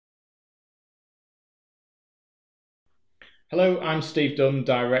Hello, I'm Steve Dunn,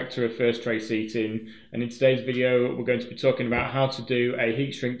 Director of First Tray Seating, and in today's video we're going to be talking about how to do a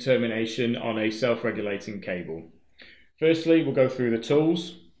heat shrink termination on a self-regulating cable. Firstly, we'll go through the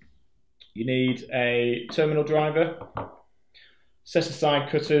tools. You need a terminal driver, set aside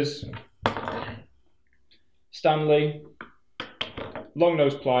cutters, Stanley, long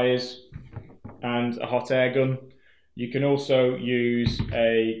nose pliers and a hot air gun. You can also use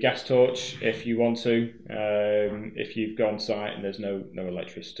a gas torch if you want to, if you've got on site and there's no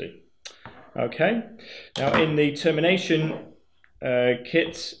electricity. Okay, now in the termination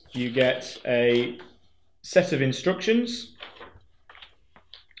kit you get a set of instructions,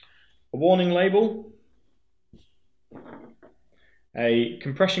 a warning label, a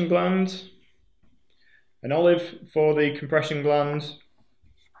compression gland, an olive for the compression gland,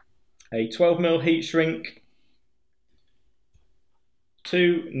 a 12mm heat shrink,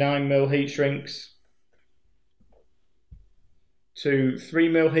 two 9mm heat shrinks, two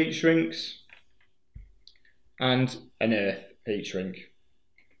 3mm heat shrinks, and an earth heat shrink.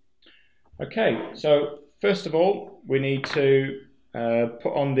 Okay, so first of all we need to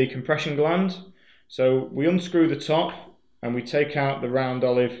put on the compression gland. So we unscrew the top and we take out the round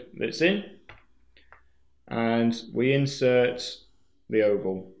olive that's in, and we insert the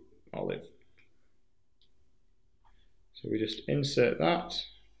oval olive. So we just insert that,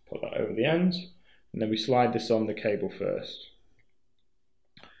 put that over the end, and then we slide this on the cable first.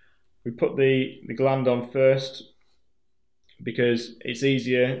 We put the gland on first because it's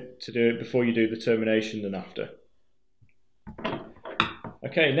easier to do it before you do the termination than after.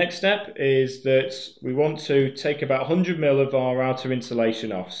 Okay, next step is that we want to take about 100mm of our outer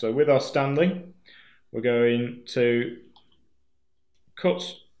insulation off. So with our Stanley, we're going to cut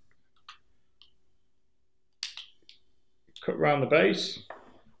around the base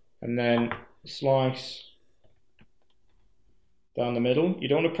and then slice down the middle. You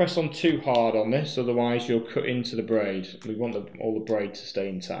don't want to press on too hard on this, otherwise you'll cut into the braid. We want all the braid to stay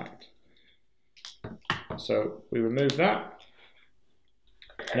intact. So we remove that.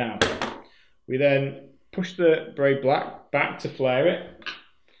 Now we then push the braid back to flare it,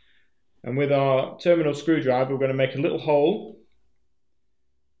 and with our terminal screwdriver we're going to make a little hole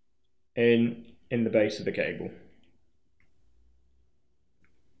in the base of the cable.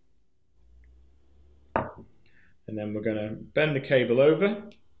 And then we're going to bend the cable over,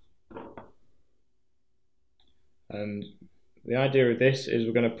 and the idea of this is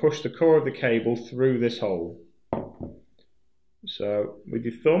we're going to push the core of the cable through this hole. So with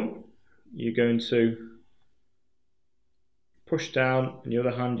your thumb you're going to push down, and the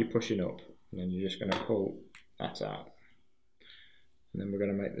other hand you're pushing up, and then you're just going to pull that out. And then we're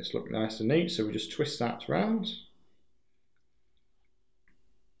going to make this look nice and neat, so we just twist that round.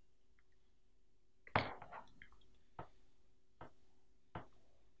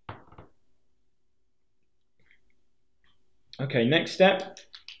 Okay, next step,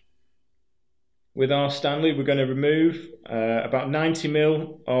 with our Stanley we're going to remove about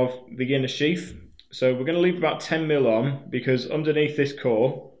 90mm of the inner sheath. So we're going to leave about 10mm on, because underneath this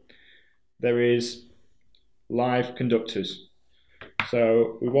core there is live conductors.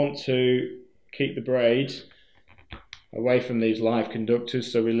 So we want to keep the braid away from these live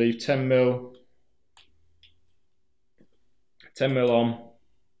conductors, so we leave 10mm on,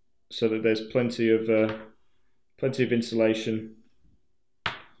 so that there's plenty of insulation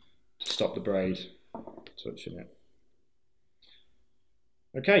to stop the braid touching it.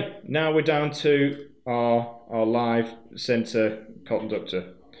 Okay, now we're down to our live center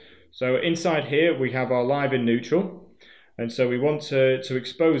conductor. So inside here we have our live and neutral, and so we want to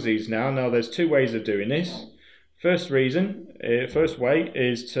expose these now. Now there's two ways of doing this. First way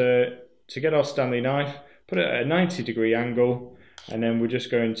is to get our Stanley knife, put it at a 90-degree angle, and then we're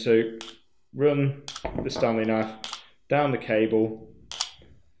just going to run the Stanley knife down the cable,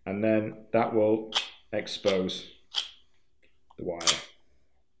 and then that will expose the wire.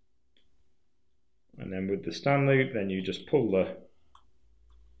 And then with the Stanley, then you just pull the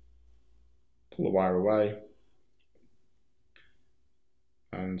wire away,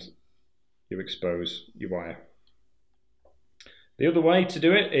 and you expose your wire. The other way to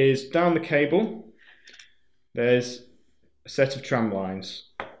do it is down the cable. There's a set of tram lines.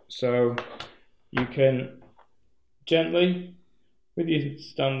 So you can gently, with your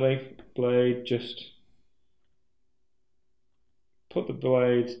Stanley blade, just put the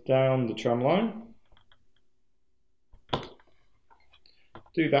blade down the tram line.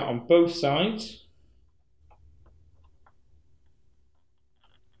 Do that on both sides.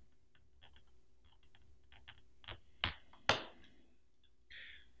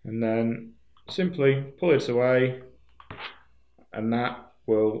 And then simply pull it away and that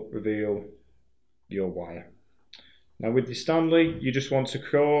will reveal your wire. Now with the Stanley, you just want to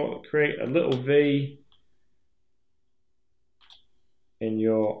create a little V in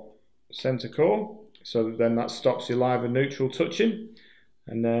your center core, so that then that stops your live and neutral touching.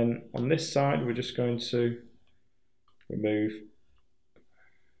 And then on this side, we're just going to remove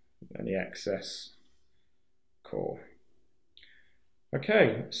any excess core.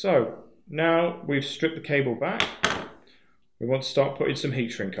 Okay, so now we've stripped the cable back, we want to start putting some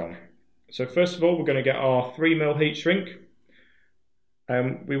heat shrink on. So first of all, we're going to get our 3mm heat shrink.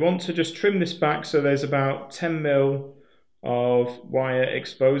 We want to just trim this back so there's about 10mm of wire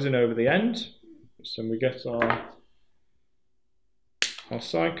exposing over the end. So we get our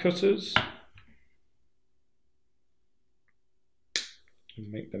side cutters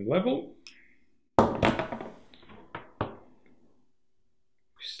and make them level.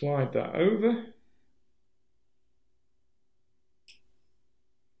 Slide that over.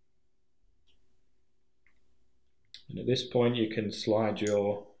 And at this point you can slide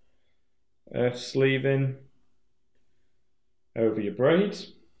your earth sleeve in over your braid.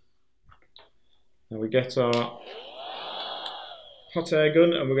 And we get our hot air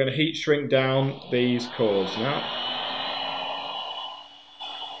gun and we're going to heat shrink down these cores now.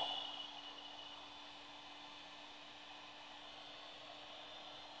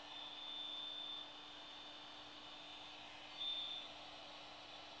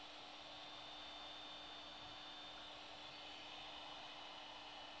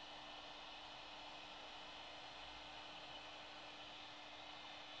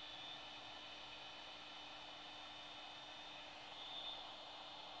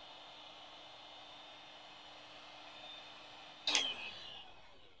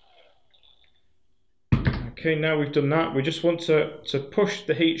 Okay, now we've done that, we just want to push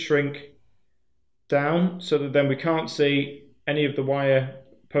the heat shrink down so that then we can't see any of the wire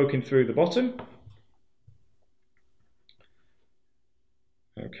poking through the bottom.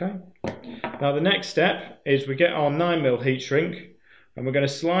 Okay, now the next step is we get our 9mm heat shrink and we're going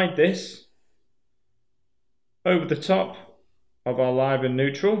to slide this over the top of our live and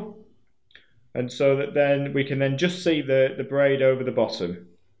neutral, and so that then we can then just see the braid over the bottom.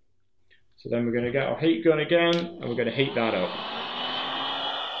 So then we're going to get our heat gun again and we're going to heat that up.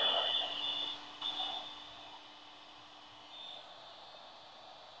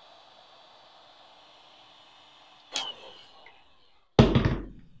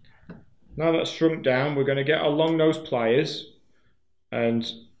 Now that's shrunk down, we're going to get our long nose pliers and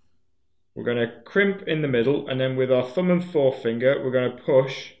we're going to crimp in the middle, and then with our thumb and forefinger we're going to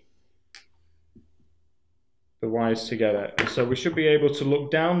push the wires together. So we should be able to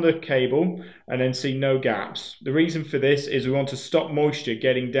look down the cable and then see no gaps. The reason for this is we want to stop moisture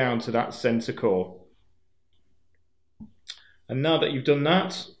getting down to that center core. And now that you've done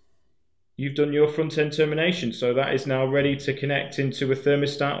that, you've done your front end termination. So that is now ready to connect into a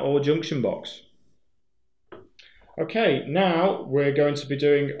thermostat or junction box. Okay, now we're going to be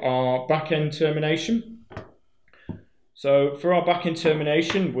doing our back end termination. So for our back end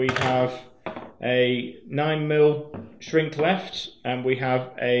termination, we have a 9mm shrink left and we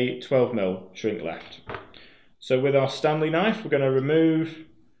have a 12mm shrink left. So with our Stanley knife, we're going to remove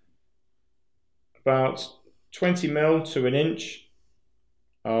about 20mm to 1 inch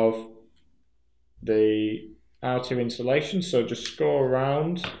of the outer insulation. So just score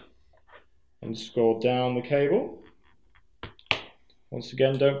around and score down the cable. Once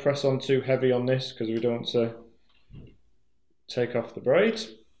again, don't press on too heavy on this because we don't want to take off the braid.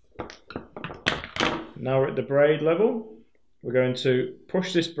 Now we're at the braid level, we're going to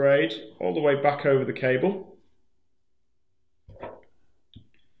push this braid all the way back over the cable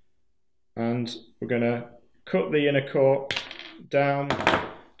and we're going to cut the inner core down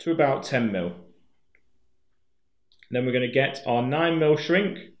to about 10mm. Then we're going to get our 9mm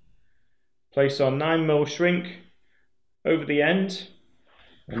shrink, place our 9mm shrink over the end,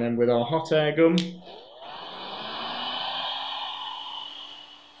 and then with our hot air gun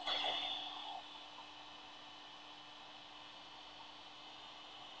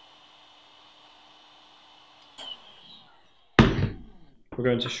we're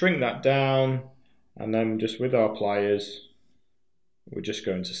going to shrink that down, and then just with our pliers we're just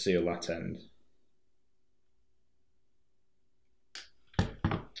going to seal that end.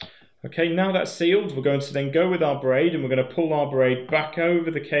 Okay, now that's sealed, we're going to then go with our braid and we're going to pull our braid back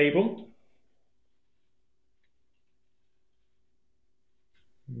over the cable.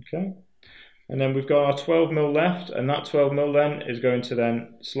 Okay, and then we've got our 12mm left, and that 12mm then is going to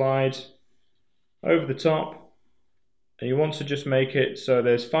then slide over the top, and you want to just make it so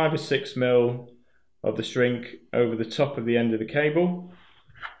there's 5 or 6mm of the shrink over the top of the end of the cable,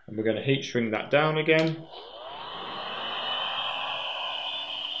 and we're going to heat shrink that down again.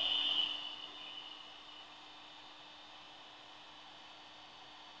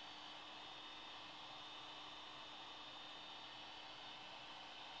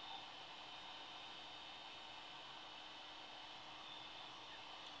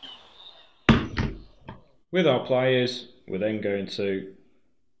 With our pliers, we're then going to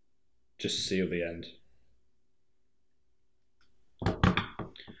just seal the end.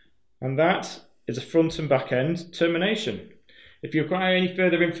 And that is a front and back end termination. If you require any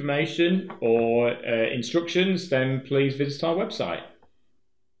further information or instructions, then please visit our website.